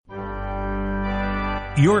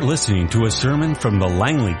You're listening to a sermon from the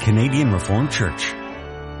Langley Canadian Reformed Church.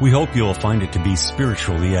 We hope you'll find it to be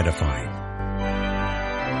spiritually edifying.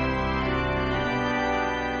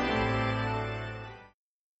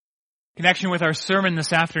 Connection with our sermon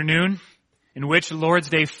this afternoon, in which Lord's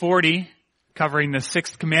Day 40, covering the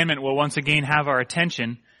sixth commandment, will once again have our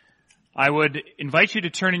attention. I would invite you to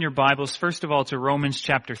turn in your Bibles, first of all, to Romans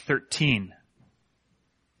chapter 13.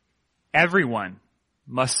 Everyone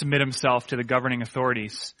must submit himself to the governing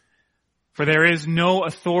authorities, for there is no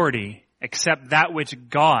authority except that which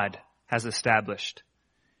God has established.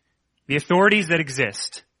 The authorities that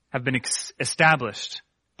exist have been established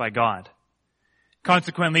by God.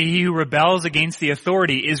 Consequently, he who rebels against the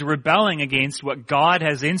authority is rebelling against what God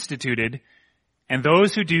has instituted, and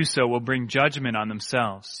those who do so will bring judgment on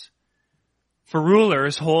themselves. For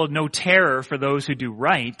rulers hold no terror for those who do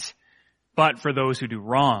right, but for those who do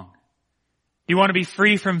wrong. If you want to be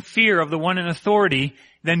free from fear of the one in authority,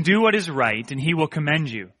 then do what is right, and he will commend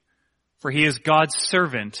you. For he is God's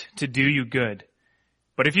servant to do you good.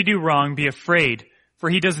 But if you do wrong, be afraid, for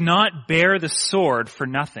he does not bear the sword for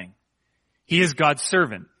nothing. He is God's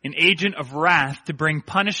servant, an agent of wrath to bring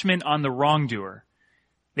punishment on the wrongdoer.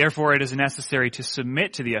 Therefore, it is necessary to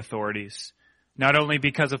submit to the authorities, not only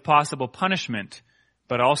because of possible punishment,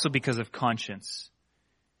 but also because of conscience.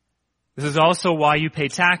 This is also why you pay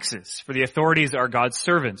taxes, for the authorities are God's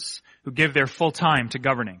servants who give their full time to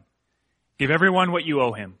governing. Give everyone what you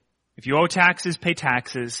owe him. If you owe taxes, pay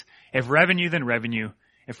taxes. If revenue, then revenue.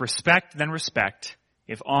 If respect, then respect.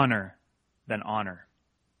 If honor, then honor.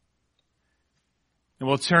 And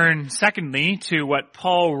we'll turn secondly to what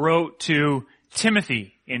Paul wrote to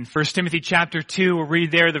Timothy in 1 Timothy chapter 2. We'll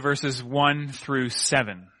read there the verses 1 through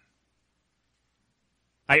 7.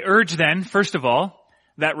 I urge then, first of all,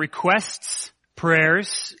 that requests,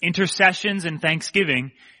 prayers, intercessions, and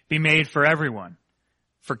thanksgiving be made for everyone,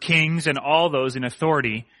 for kings and all those in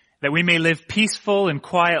authority, that we may live peaceful and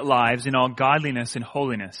quiet lives in all godliness and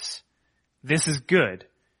holiness. This is good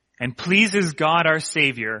and pleases God our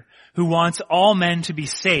Savior, who wants all men to be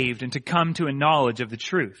saved and to come to a knowledge of the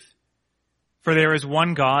truth. For there is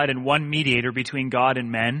one God and one mediator between God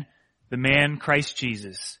and men, the man Christ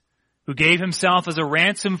Jesus, who gave himself as a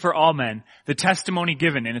ransom for all men, the testimony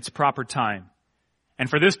given in its proper time. And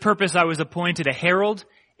for this purpose I was appointed a herald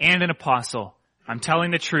and an apostle. I'm telling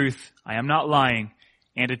the truth, I am not lying,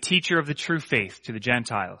 and a teacher of the true faith to the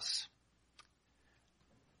Gentiles.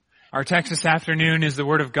 Our text this afternoon is the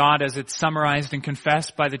Word of God as it's summarized and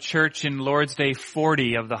confessed by the Church in Lord's Day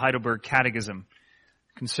 40 of the Heidelberg Catechism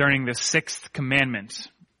concerning the sixth commandment.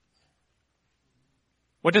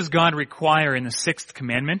 What does God require in the sixth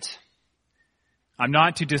commandment? I'm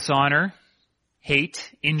not to dishonor,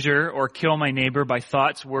 hate, injure, or kill my neighbor by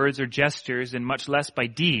thoughts, words, or gestures, and much less by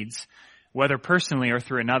deeds, whether personally or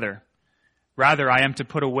through another. Rather, I am to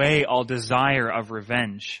put away all desire of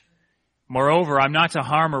revenge. Moreover, I'm not to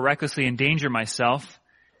harm or recklessly endanger myself.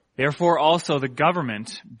 Therefore, also the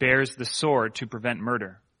government bears the sword to prevent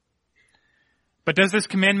murder. But does this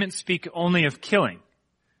commandment speak only of killing?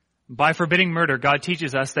 By forbidding murder, God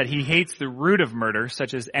teaches us that he hates the root of murder,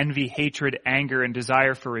 such as envy, hatred, anger, and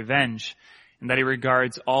desire for revenge, and that he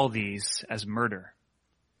regards all these as murder.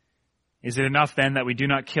 Is it enough then that we do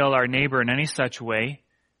not kill our neighbor in any such way?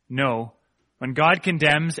 No. When God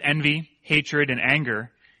condemns envy, hatred, and anger,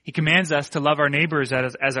 he commands us to love our neighbors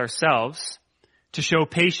as ourselves, to show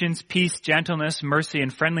patience, peace, gentleness, mercy,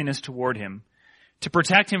 and friendliness toward him, to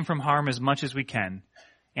protect him from harm as much as we can,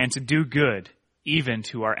 and to do good, even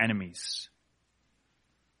to our enemies.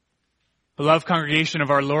 Beloved congregation of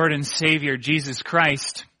our Lord and Savior Jesus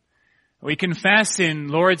Christ, we confess in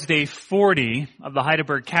Lord's Day 40 of the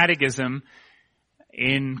Heidelberg Catechism,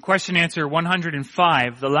 in question answer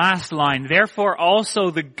 105, the last line, therefore also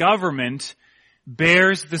the government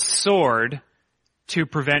bears the sword to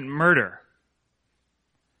prevent murder.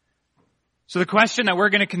 So the question that we're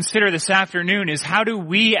going to consider this afternoon is, how do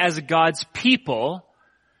we as God's people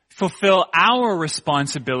fulfill our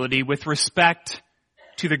responsibility with respect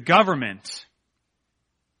to the government?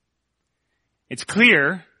 It's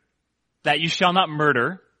clear that you shall not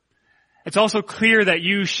murder. It's also clear that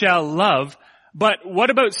you shall love. But what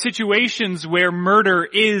about situations where murder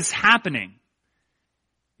is happening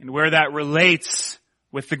and where that relates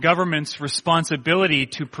with the government's responsibility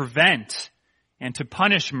to prevent and to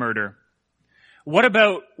punish murder? What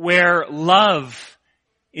about where love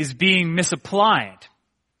is being misapplied,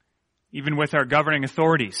 even with our governing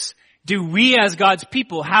authorities? Do we as God's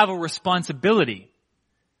people have a responsibility?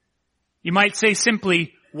 You might say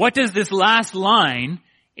simply, what does this last line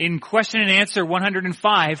in question and answer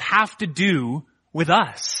 105 have to do with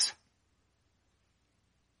us?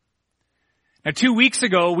 Now, 2 weeks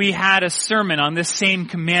ago, we had a sermon on this same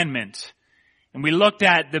commandment. And we looked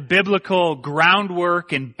at the biblical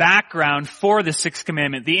groundwork and background for the sixth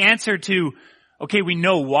commandment. The answer to, okay, we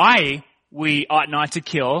know why we ought not to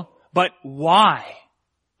kill, but why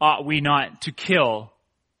ought we not to kill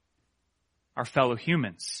our fellow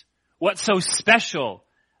humans? What's so special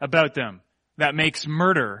about them that makes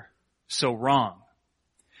murder so wrong?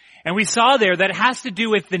 And we saw there that it has to do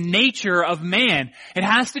with the nature of man. It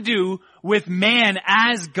has to do with man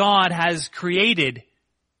as God has created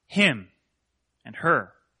him and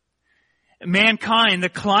her. Mankind, the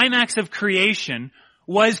climax of creation,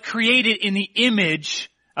 was created in the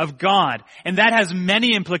image of God. And that has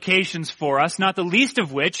many implications for us, not the least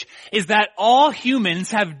of which is that all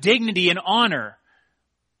humans have dignity and honor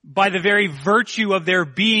by the very virtue of their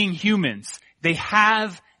being humans. They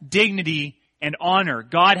have dignity and honor.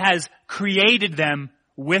 God has created them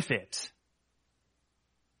with it.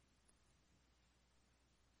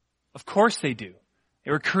 Of course they do.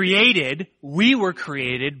 We were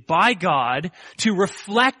created by God to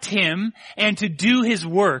reflect Him and to do His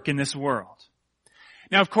work in this world.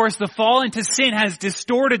 Now, of course, the fall into sin has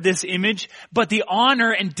distorted this image, but the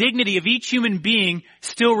honor and dignity of each human being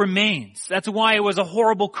still remains. That's why it was a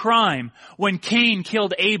horrible crime when Cain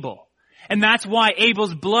killed Abel. And that's why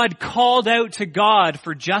Abel's blood called out to God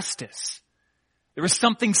for justice. There was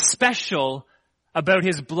something special about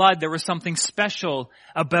his blood. There was something special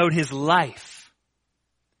about his life.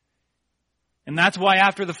 And that's why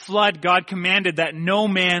after the flood, God commanded that no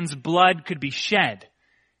man's blood could be shed.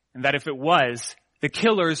 And that if it was, the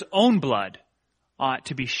killer's own blood ought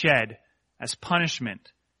to be shed as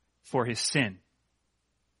punishment for his sin.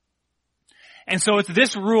 And so it's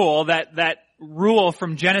this rule, that rule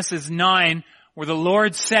from Genesis 9, where the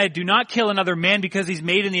Lord said, do not kill another man because he's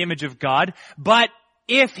made in the image of God. But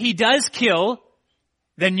if he does kill,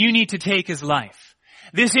 then you need to take his life.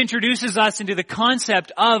 This introduces us into the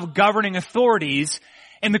concept of governing authorities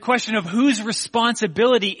and the question of whose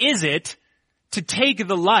responsibility is it to take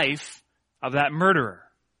the life of that murderer?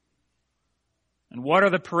 And what are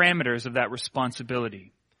the parameters of that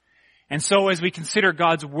responsibility? And so as we consider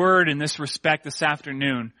God's word in this respect this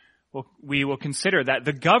afternoon, we will consider that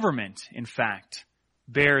the government, in fact,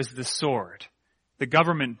 bears the sword. The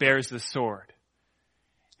government bears the sword.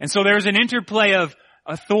 And so there's an interplay of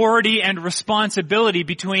authority and responsibility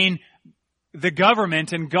between the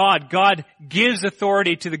government and God. God gives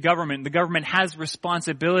authority to the government. The government has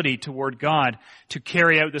responsibility toward God to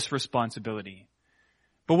carry out this responsibility.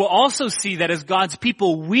 But we'll also see that as God's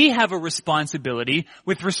people, we have a responsibility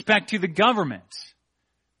with respect to the government,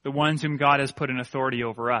 the ones whom God has put in authority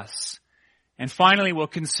over us. And finally, we'll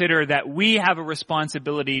consider that we have a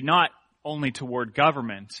responsibility not only toward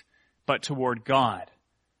government, but toward God.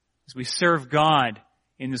 As we serve God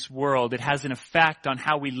in this world, it has an effect on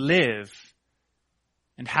how we live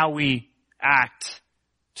and how we act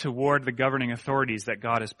toward the governing authorities that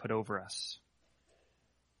God has put over us.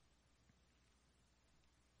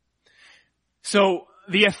 So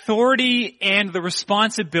the authority and the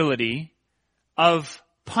responsibility of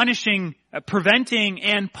preventing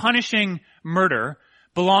and punishing murder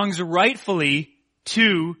belongs rightfully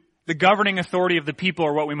to the governing authority of the people,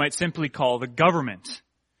 or what we might simply call the government.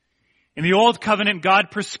 In the Old Covenant,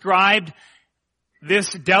 God prescribed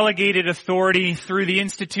this delegated authority through the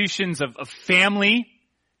institutions of family,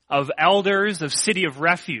 of elders, of city of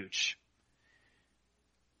refuge.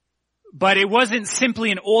 But it wasn't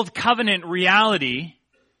simply an Old Covenant reality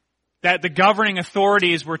that the governing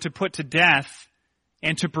authorities were to put to death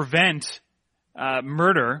and to prevent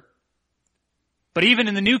murder. But even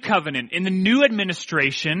in the New Covenant, in the new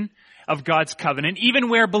administration of God's covenant, even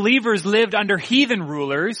where believers lived under heathen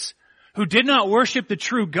rulers who did not worship the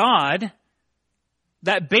true God,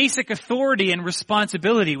 that basic authority and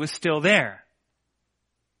responsibility was still there.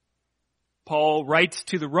 Paul writes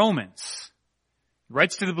to the Romans,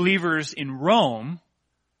 writes to the believers in Rome,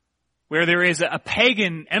 where there is a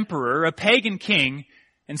pagan emperor, a pagan king,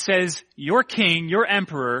 and says, your king, your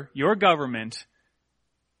emperor, your government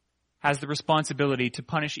has the responsibility to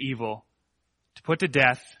punish evil, to put to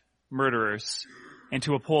death murderers, and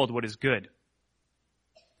to uphold what is good.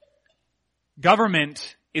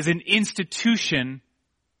 Government is an institution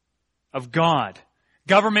of God.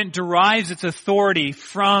 Government derives its authority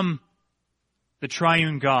from the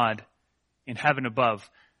triune God in heaven above.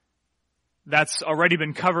 That's already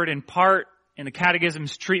been covered in part in the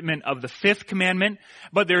Catechism's treatment of the fifth commandment,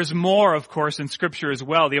 but there's more, of course, in Scripture as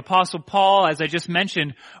well. The Apostle Paul, as I just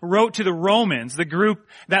mentioned, wrote to the Romans, the group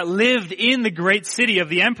that lived in the great city of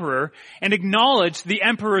the emperor, and acknowledged the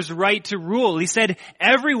emperor's right to rule. He said,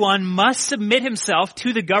 everyone must submit himself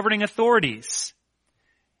to the governing authorities.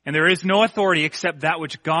 And there is no authority except that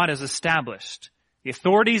which God has established. The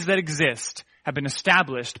authorities that exist have been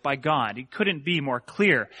established by God. He couldn't be more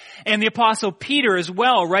clear. And the Apostle Peter as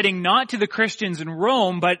well, writing not to the Christians in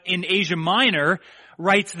Rome, but in Asia Minor,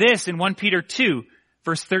 writes this in 1 Peter 2,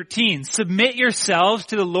 verse 13, submit yourselves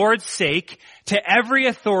to the Lord's sake to every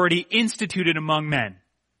authority instituted among men,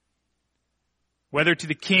 whether to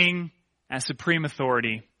the king as supreme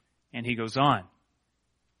authority, and he goes on.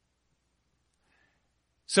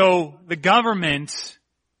 So the government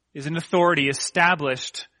is an authority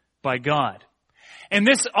established by God. And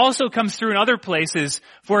this also comes through in other places.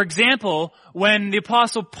 For example, when the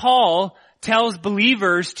Apostle Paul tells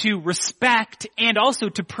believers to respect and also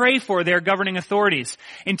to pray for their governing authorities.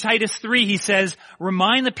 In Titus 3, he says,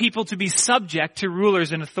 remind the people to be subject to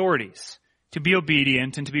rulers and authorities, to be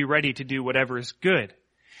obedient and to be ready to do whatever is good.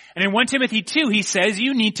 And in 1 Timothy 2, he says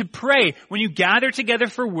you need to pray. When you gather together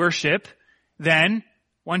for worship, then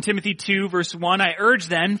 1 Timothy 2 verse 1, I urge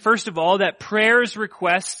then, first of all, that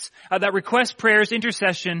request prayers,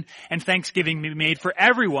 intercession, and thanksgiving be made for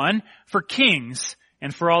everyone, for kings,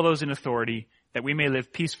 and for all those in authority, that we may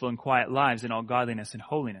live peaceful and quiet lives in all godliness and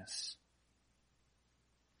holiness.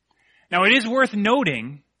 Now it is worth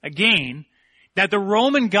noting, again, that the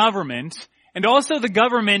Roman government, and also the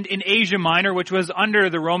government in Asia Minor, which was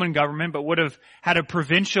under the Roman government, but would have had a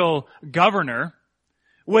provincial governor,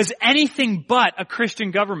 was anything but a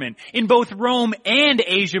Christian government. In both Rome and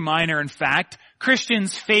Asia Minor, in fact,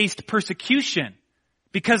 Christians faced persecution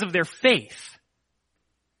because of their faith.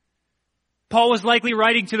 Paul was likely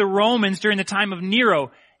writing to the Romans during the time of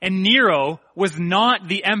Nero, and Nero was not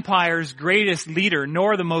the empire's greatest leader,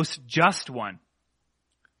 nor the most just one.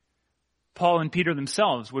 Paul and Peter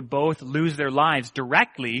themselves would both lose their lives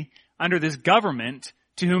directly under this government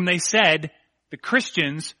to whom they said the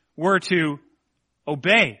Christians were to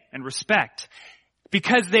obey and respect,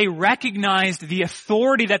 because they recognized the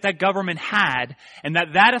authority that that government had, and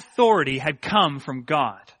that authority had come from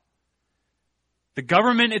God. The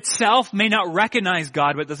government itself may not recognize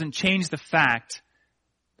God, but it doesn't change the fact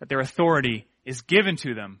that their authority is given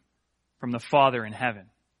to them from the Father in heaven.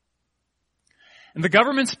 And the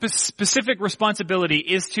government's specific responsibility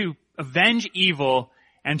is to avenge evil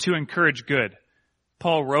and to encourage good.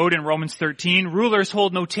 Paul wrote in Romans 13, rulers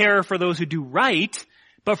hold no terror for those who do right,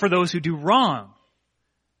 but for those who do wrong.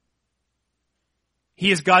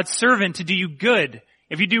 He is God's servant to do you good.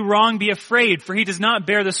 If you do wrong, be afraid, for he does not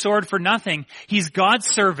bear the sword for nothing. He's God's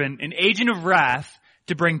servant, an agent of wrath,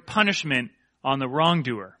 to bring punishment on the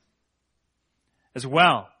wrongdoer. As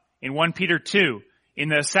well, in 1 Peter 2, in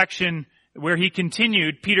the section where he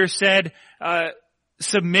continued, Peter said,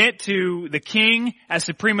 submit to the king as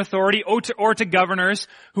supreme authority or to governors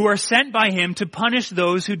who are sent by him to punish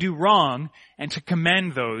those who do wrong and to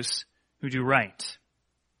commend those who do right.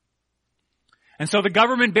 And so the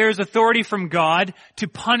government bears authority from God to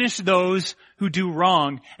punish those who do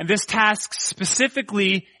wrong. And this task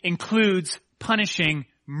specifically includes punishing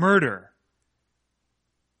murder.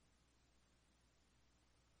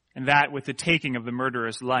 And that with the taking of the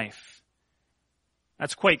murderer's life.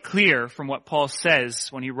 That's quite clear from what Paul says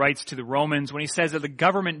when he writes to the Romans, when he says that the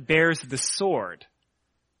government bears the sword.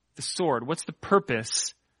 The sword. What's the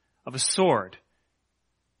purpose of a sword?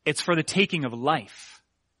 It's for the taking of life.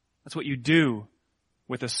 That's what you do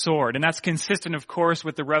with a sword. And that's consistent, of course,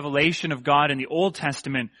 with the revelation of God in the Old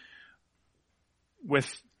Testament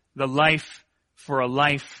with the life for a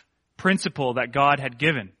life principle that God had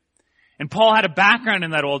given. And Paul had a background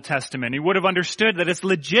in that Old Testament. He would have understood that it's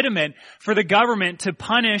legitimate for the government to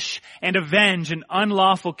punish and avenge an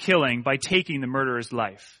unlawful killing by taking the murderer's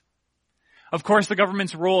life. Of course, the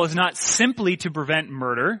government's role is not simply to prevent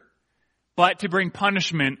murder, but to bring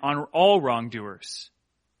punishment on all wrongdoers.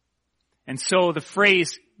 And so the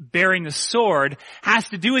phrase bearing the sword has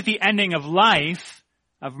to do with the ending of life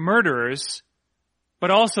of murderers,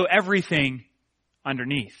 but also everything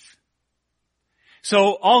underneath.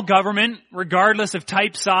 So all government, regardless of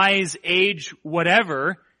type, size, age,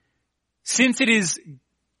 whatever, since it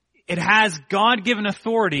has God-given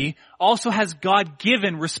authority, also has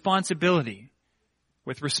God-given responsibility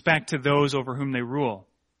with respect to those over whom they rule.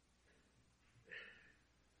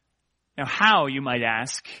 Now how, you might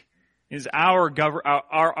ask, is our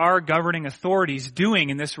governing authorities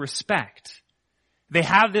doing in this respect? They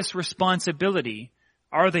have this responsibility.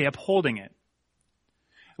 Are they upholding it?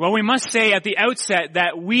 Well, we must say at the outset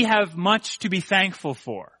that we have much to be thankful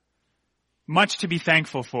for. Much to be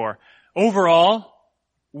thankful for. Overall,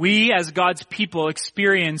 we as God's people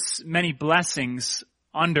experience many blessings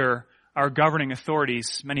under our governing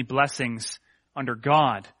authorities, many blessings under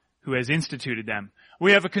God who has instituted them.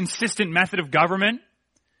 We have a consistent method of government.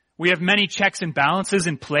 We have many checks and balances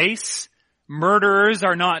in place. Murderers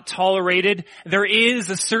are not tolerated. There is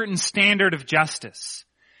a certain standard of justice.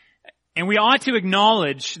 And we ought to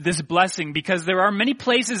acknowledge this blessing because there are many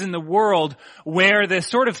places in the world where the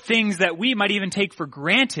sort of things that we might even take for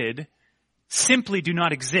granted simply do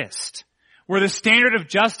not exist. Where the standard of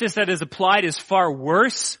justice that is applied is far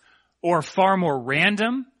worse or far more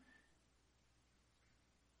random.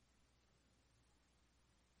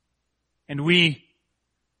 And we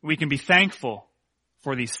can be thankful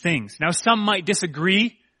for these things. Now, some might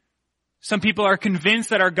disagree. Some people are convinced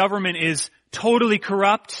that our government is totally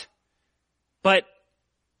corrupt. But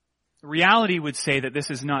reality would say that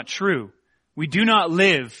this is not true. We do not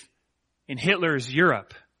live in Hitler's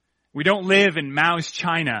Europe. We don't live in Mao's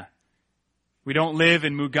China. We don't live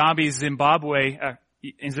in Mugabe's Zimbabwe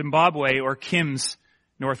or Kim's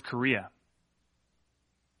North Korea.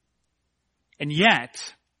 And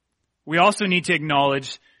yet, we also need to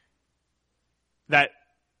acknowledge that,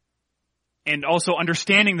 and also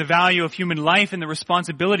understanding the value of human life and the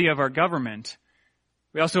responsibility of our government,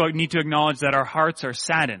 we also need to acknowledge that our hearts are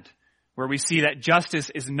saddened, where we see that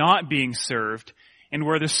justice is not being served and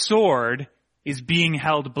where the sword is being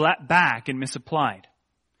held back and misapplied.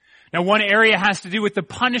 Now, one area has to do with the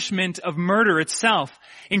punishment of murder itself.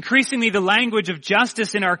 Increasingly, the language of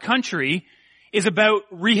justice in our country is about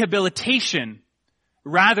rehabilitation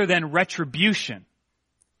rather than retribution.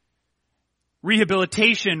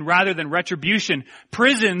 Rehabilitation rather than retribution.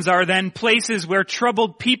 Prisons are then places where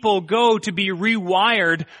troubled people go to be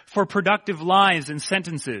rewired for productive lives and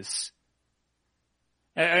sentences.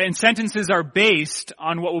 And sentences are based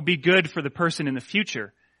on what will be good for the person in the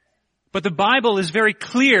future. But the Bible is very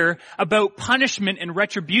clear about punishment and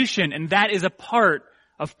retribution, and that is a part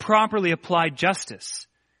of properly applied justice.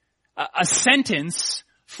 A sentence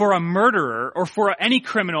for a murderer, or for any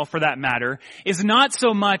criminal for that matter, is not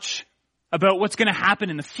so much about what's going to happen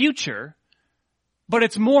in the future, but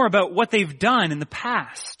it's more about what they've done in the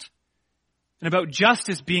past, and about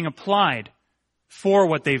justice being applied for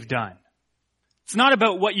what they've done. It's not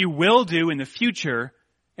about what you will do in the future,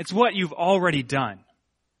 it's what you've already done.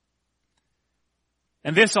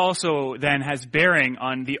 And this also then has bearing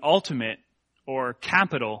on the ultimate or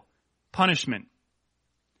capital punishment.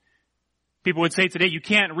 People would say today, you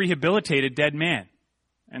can't rehabilitate a dead man.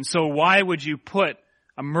 And so why would you put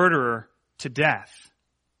a murderer to death?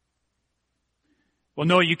 Well,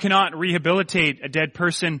 no, you cannot rehabilitate a dead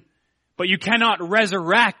person, but you cannot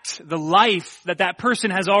resurrect the life that that person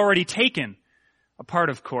has already taken, apart,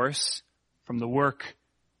 of course, from the work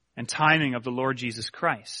and timing of the Lord Jesus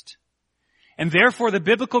Christ. And therefore, the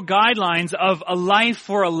biblical guidelines of a life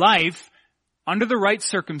for a life, under the right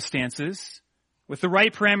circumstances, with the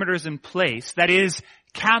right parameters in place, that is,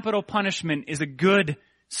 capital punishment is a good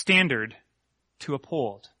standard to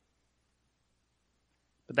uphold.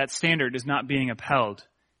 But that standard is not being upheld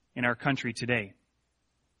in our country today.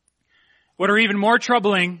 What are even more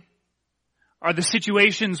troubling are the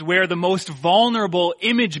situations where the most vulnerable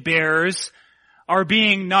image bearers are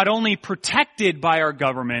being not only protected by our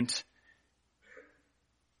government,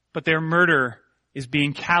 but their murder is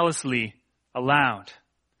being callously allowed.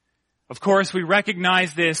 Of course, we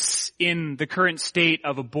recognize this in the current state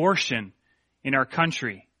of abortion in our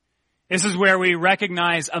country. This is where we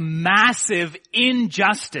recognize a massive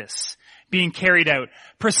injustice being carried out,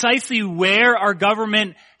 precisely where our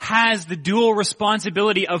government has the dual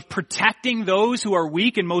responsibility of protecting those who are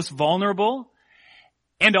weak and most vulnerable,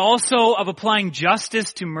 and also of applying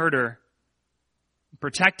justice to murder,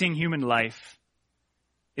 protecting human life,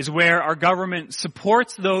 is where our government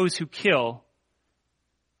supports those who kill,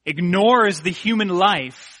 ignores the human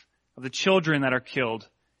life of the children that are killed,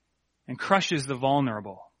 and crushes the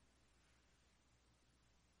vulnerable.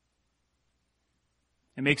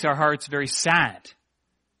 It makes our hearts very sad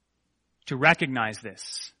to recognize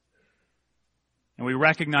this. And we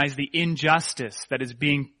recognize the injustice that is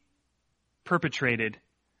being perpetrated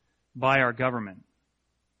by our government.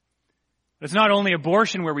 It's not only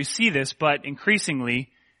abortion where we see this, but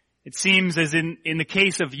increasingly, it seems as in the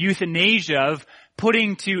case of euthanasia, of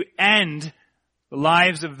putting to end the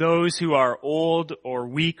lives of those who are old or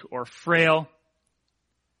weak or frail.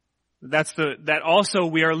 That also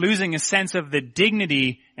we are losing a sense of the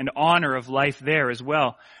dignity and honor of life there as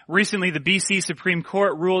well. Recently, the BC Supreme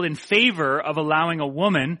Court ruled in favor of allowing a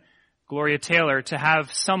woman, Gloria Taylor, to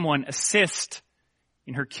have someone assist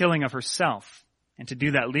in her killing of herself, and to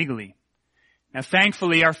do that legally. Now,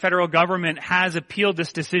 thankfully, our federal government has appealed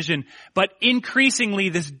this decision, but increasingly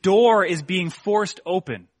this door is being forced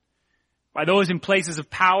open by those in places of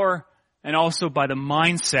power and also by the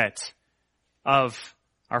mindset of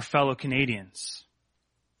our fellow Canadians.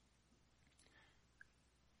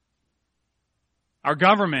 Our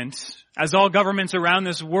government, as all governments around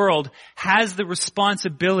this world, has the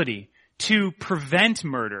responsibility to prevent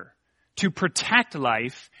murder, to protect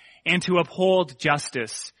life, and to uphold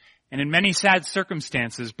justice. And in many sad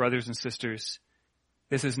circumstances, brothers and sisters,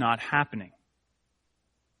 this is not happening.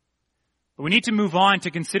 But we need to move on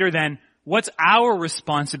to consider then, what's our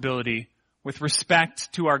responsibility with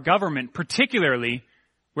respect to our government, particularly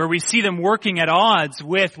where we see them working at odds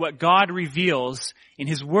with what God reveals in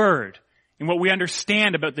His Word and what we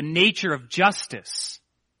understand about the nature of justice.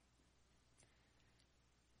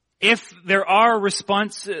 If there are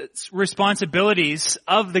responsibilities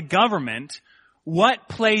of the government, what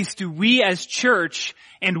place do we as church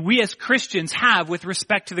and we as Christians have with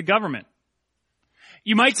respect to the government?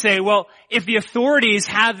 You might say, well, if the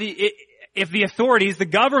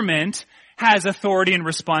government has authority and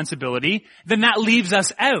responsibility, then that leaves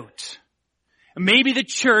us out. Maybe the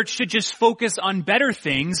church should just focus on better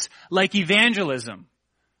things like evangelism,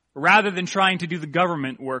 rather than trying to do the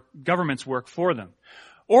government's work for them.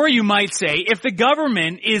 Or you might say, if the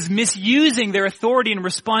government is misusing their authority and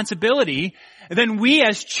responsibility, then we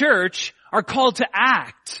as church are called to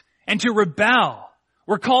act and to rebel.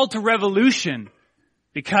 We're called to revolution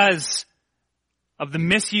because of the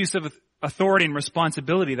misuse of authority and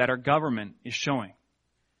responsibility that our government is showing.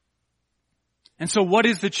 And so what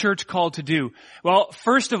is the church called to do? Well,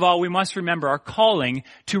 first of all, we must remember our calling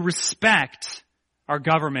to respect our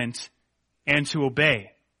government and to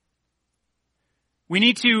obey. We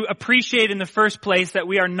need to appreciate in the first place that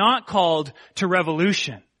we are not called to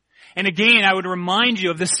revolution. And again, I would remind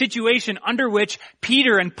you of the situation under which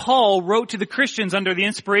Peter and Paul wrote to the Christians under the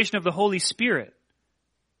inspiration of the Holy Spirit.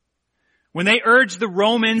 When they urged the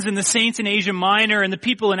Romans and the saints in Asia Minor and the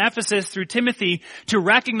people in Ephesus through Timothy to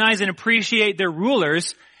recognize and appreciate their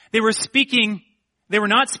rulers, they were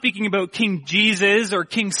not speaking about King Jesus or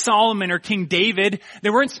King Solomon or King David. They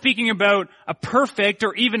weren't speaking about a perfect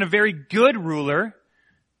or even a very good ruler.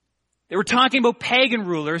 They were talking about pagan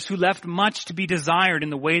rulers who left much to be desired in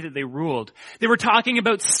the way that they ruled. They were talking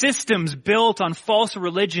about systems built on false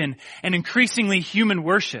religion and increasingly human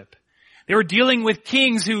worship. They were dealing with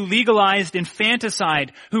kings who legalized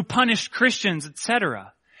infanticide, who punished Christians,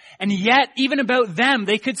 etc. And yet, even about them,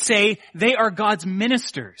 they could say they are God's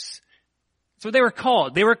ministers. That's what they were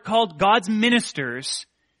called. They were called God's ministers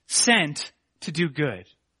sent to do good.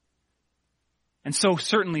 And so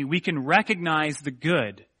certainly we can recognize the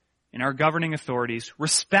good in our governing authorities,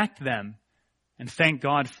 respect them, and thank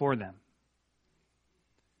God for them.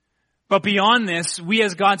 But beyond this, we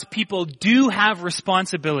as God's people do have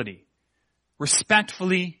responsibility.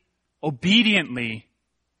 Respectfully, obediently,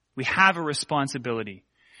 we have a responsibility.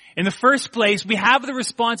 In the first place, we have the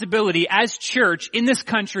responsibility as church in this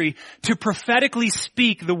country to prophetically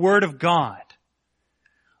speak the Word of God.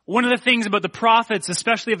 One of the things about the prophets,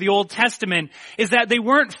 especially of the Old Testament, is that they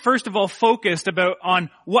weren't first of all focused on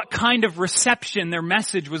what kind of reception their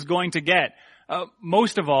message was going to get.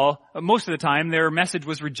 Most of the time, their message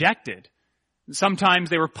was rejected. Sometimes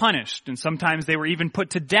they were punished, and sometimes they were even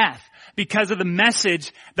put to death because of the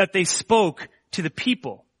message that they spoke to the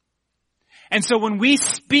people. And so when we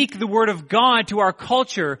speak the Word of God to our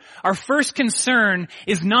culture, our first concern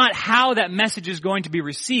is not how that message is going to be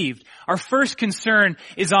received. Our first concern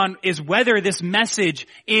is whether this message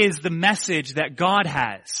is the message that God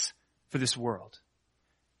has for this world.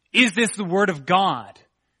 Is this the Word of God?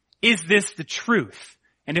 Is this the truth?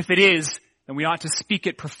 And if it is, then we ought to speak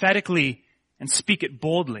it prophetically and speak it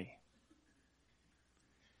boldly.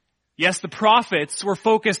 Yes, the prophets were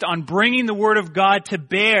focused on bringing the Word of God to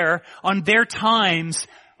bear on their times,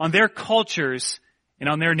 on their cultures, and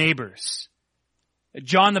on their neighbors.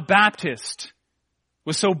 John the Baptist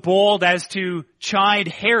was so bold as to chide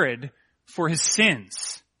Herod for his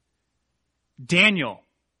sins. Daniel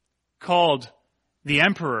called the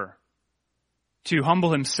emperor to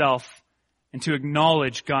humble himself and to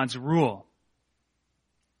acknowledge God's rule.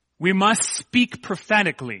 We must speak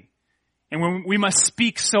prophetically. And we must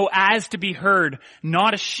speak so as to be heard,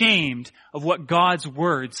 not ashamed of what God's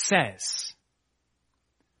Word says.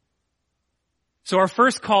 So our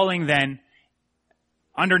first calling then,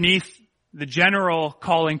 underneath the general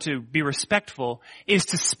calling to be respectful, is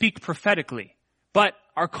to speak prophetically. But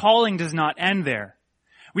our calling does not end there.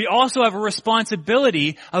 We also have a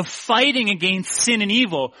responsibility of fighting against sin and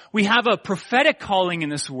evil. We have a prophetic calling in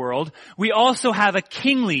this world. We also have a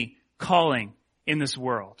kingly calling in this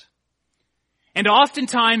world. And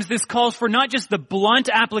oftentimes this calls for not just the blunt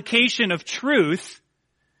application of truth,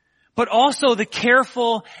 but also the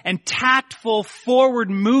careful and tactful forward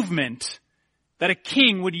movement that a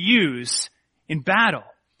king would use in battle.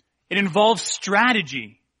 It involves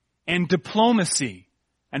strategy and diplomacy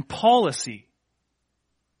and policy.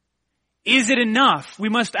 Is it enough, we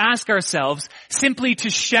must ask ourselves, simply to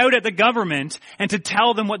shout at the government and to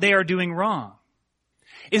tell them what they are doing wrong?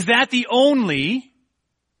 Is that the only,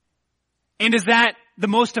 and is that the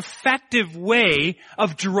most effective way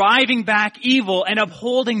of driving back evil and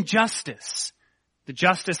upholding justice? The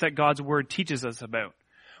justice that God's Word teaches us about.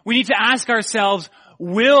 We need to ask ourselves,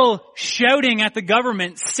 will shouting at the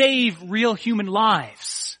government save real human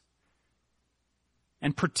lives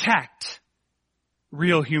and protect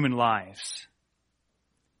real human lives?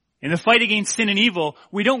 In the fight against sin and evil,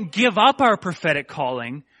 we don't give up our prophetic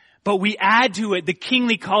calling, but we add to it the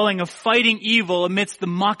kingly calling of fighting evil amidst the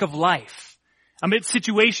muck of life, amidst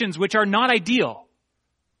situations which are not ideal,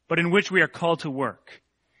 but in which we are called to work.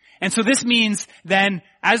 And so this means then,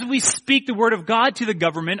 as we speak the word of God to the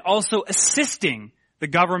government, also assisting the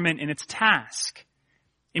government in its task.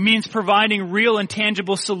 It means providing real and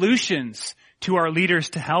tangible solutions to our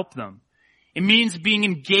leaders to help them. It means being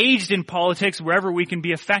engaged in politics wherever we can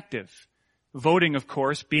be effective. Voting, of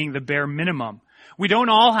course, being the bare minimum. We don't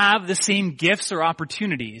all have the same gifts or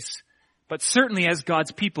opportunities, but certainly as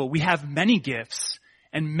God's people, we have many gifts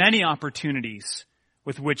and many opportunities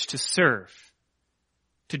with which to serve.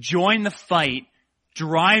 To join the fight,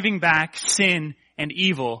 driving back sin and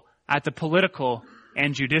evil at the political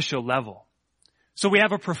and judicial level. So we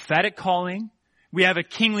have a prophetic calling. We have a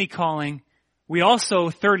kingly calling. We also,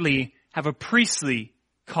 thirdly, have a priestly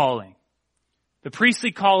calling. The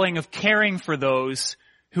priestly calling of caring for those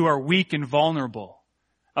who are weak and vulnerable,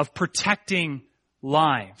 of protecting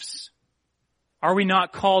lives. Are we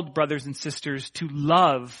not called, brothers and sisters, to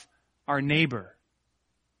love our neighbor?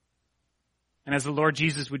 And as the Lord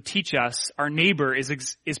Jesus would teach us, our neighbor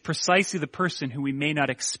is precisely the person who we may not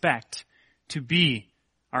expect to be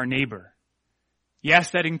our neighbor.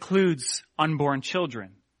 Yes, that includes unborn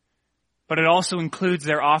children, but it also includes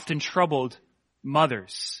their often troubled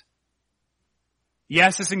mothers.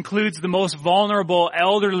 Yes, this includes the most vulnerable,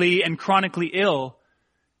 elderly, and chronically ill,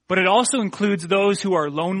 but it also includes those who are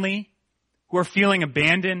lonely, who are feeling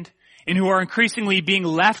abandoned, and who are increasingly being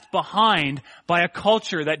left behind by a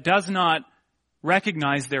culture that does not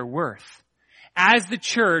recognize their worth. As the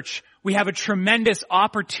church, we have a tremendous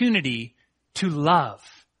opportunity to love,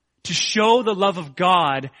 to show the love of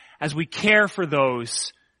God as we care for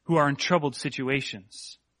those who are in troubled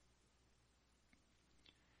situations.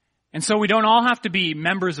 And so we don't all have to be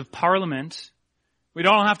members of parliament. We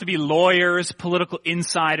don't all have to be lawyers, political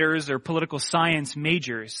insiders, or political science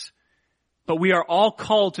majors. But we are all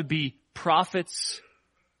called to be prophets,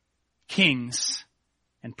 kings,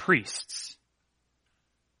 and priests.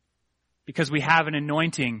 Because we have an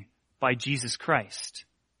anointing by Jesus Christ.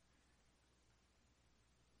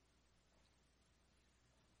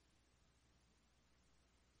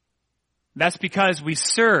 That's because we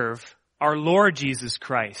serve our Lord Jesus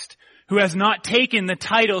Christ, who has not taken the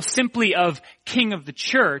title simply of King of the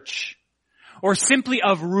Church, or simply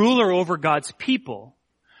of ruler over God's people,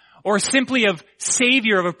 or simply of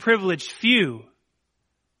Savior of a privileged few.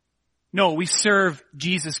 No, we serve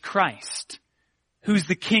Jesus Christ, who's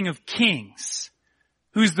the King of Kings,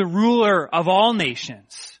 who's the ruler of all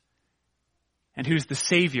nations, and who's the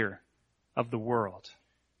Savior of the world.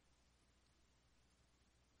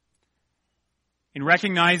 In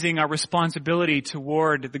recognizing our responsibility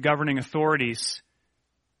toward the governing authorities,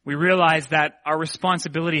 we realize that our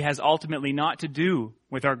responsibility has ultimately not to do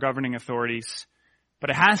with our governing authorities, but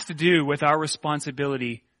it has to do with our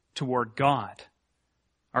responsibility toward God.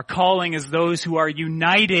 Our calling is those who are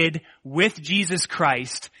united with Jesus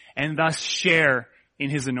Christ and thus share in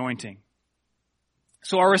His anointing.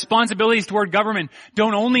 So our responsibilities toward government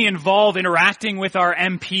don't only involve interacting with our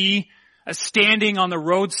MP, standing on the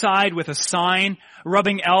roadside with a sign,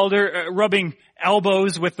 rubbing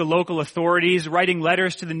elbows with the local authorities, writing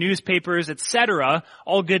letters to the newspapers, etc.,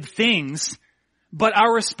 all good things. But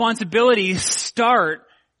our responsibilities start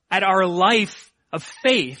at our life of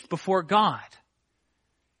faith before God.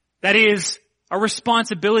 That is, our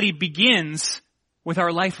responsibility begins with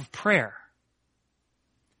our life of prayer.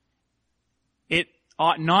 It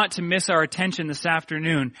ought not to miss our attention this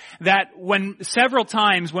afternoon, that several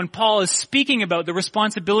times when Paul is speaking about the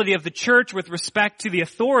responsibility of the church with respect to the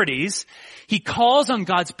authorities, he calls on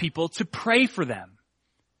God's people to pray for them.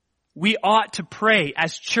 We ought to pray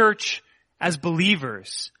as church, as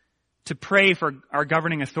believers, to pray for our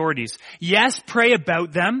governing authorities. Yes, pray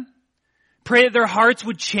about them. Pray that their hearts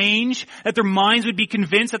would change, that their minds would be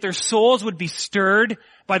convinced, that their souls would be stirred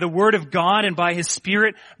by the Word of God and by His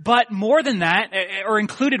Spirit. But more than that, or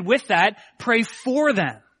included with that, pray for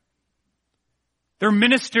them. They're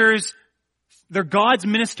ministers, they're God's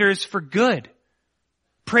ministers for good.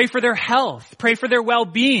 Pray for their health. Pray for their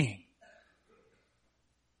well-being.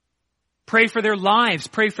 Pray for their lives.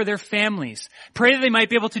 Pray for their families. Pray that they might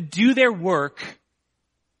be able to do their work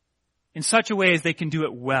in such a way as they can do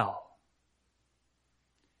it well.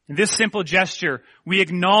 In this simple gesture, we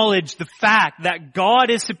acknowledge the fact that God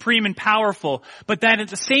is supreme and powerful, but that at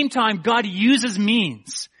the same time, God uses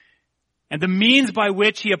means. And the means by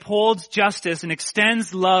which He upholds justice and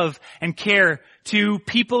extends love and care to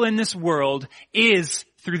people in this world is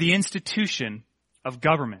through the institution of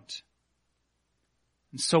government.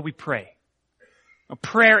 And so we pray. Now,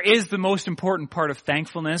 prayer is the most important part of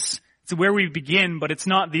thankfulness. It's where we begin, but it's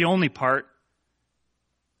not the only part.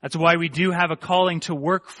 That's why we do have a calling to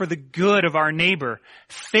work for the good of our neighbor.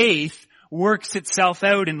 Faith works itself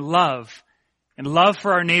out in love. And love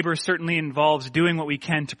for our neighbor certainly involves doing what we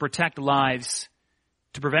can to protect lives,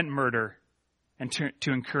 to prevent murder, and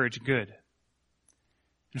to encourage good.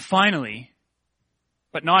 And finally,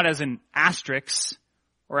 but not as an asterisk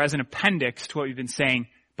or as an appendix to what we've been saying,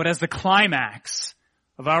 but as the climax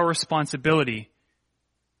of our responsibility,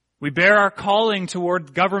 we bear our calling toward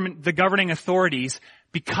the governing authorities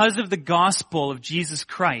because of the gospel of Jesus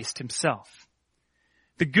Christ Himself.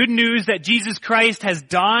 The good news that Jesus Christ has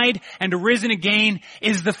died and arisen again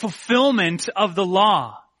is the fulfillment of the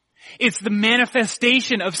law. It's the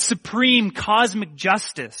manifestation of supreme cosmic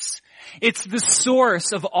justice. It's the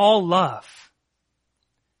source of all love.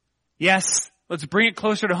 Yes, let's bring it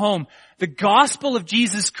closer to home. The gospel of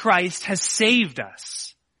Jesus Christ has saved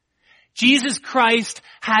us. Jesus Christ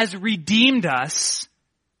has redeemed us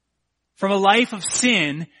from a life of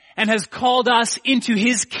sin and has called us into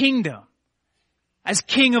His kingdom. As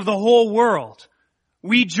King of the whole world,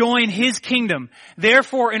 we join His kingdom.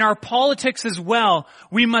 Therefore, in our politics as well,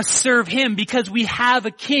 we must serve Him because we have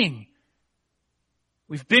a King.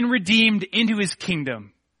 We've been redeemed into His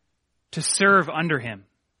kingdom to serve under Him.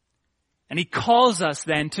 And He calls us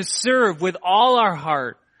then to serve with all our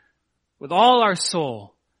heart, with all our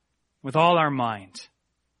soul, with all our mind.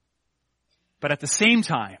 But at the same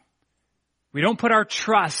time, we don't put our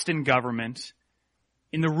trust in government,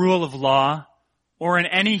 in the rule of law, or in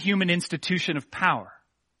any human institution of power.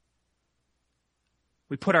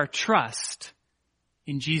 We put our trust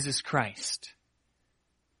in Jesus Christ.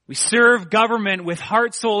 We serve government with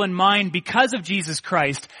heart, soul, and mind because of Jesus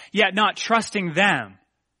Christ, yet not trusting them,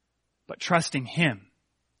 but trusting Him.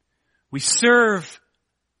 We serve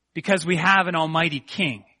because we have an almighty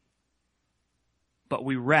King, but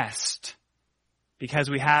we rest because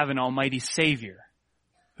we have an almighty Savior,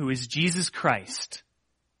 who is Jesus Christ,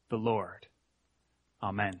 the Lord.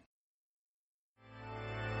 Amen.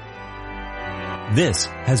 This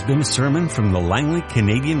has been a sermon from the Langley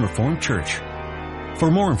Canadian Reformed Church.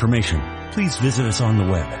 For more information, please visit us on the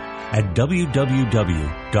web at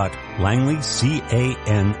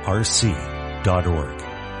www.langleycanrc.org.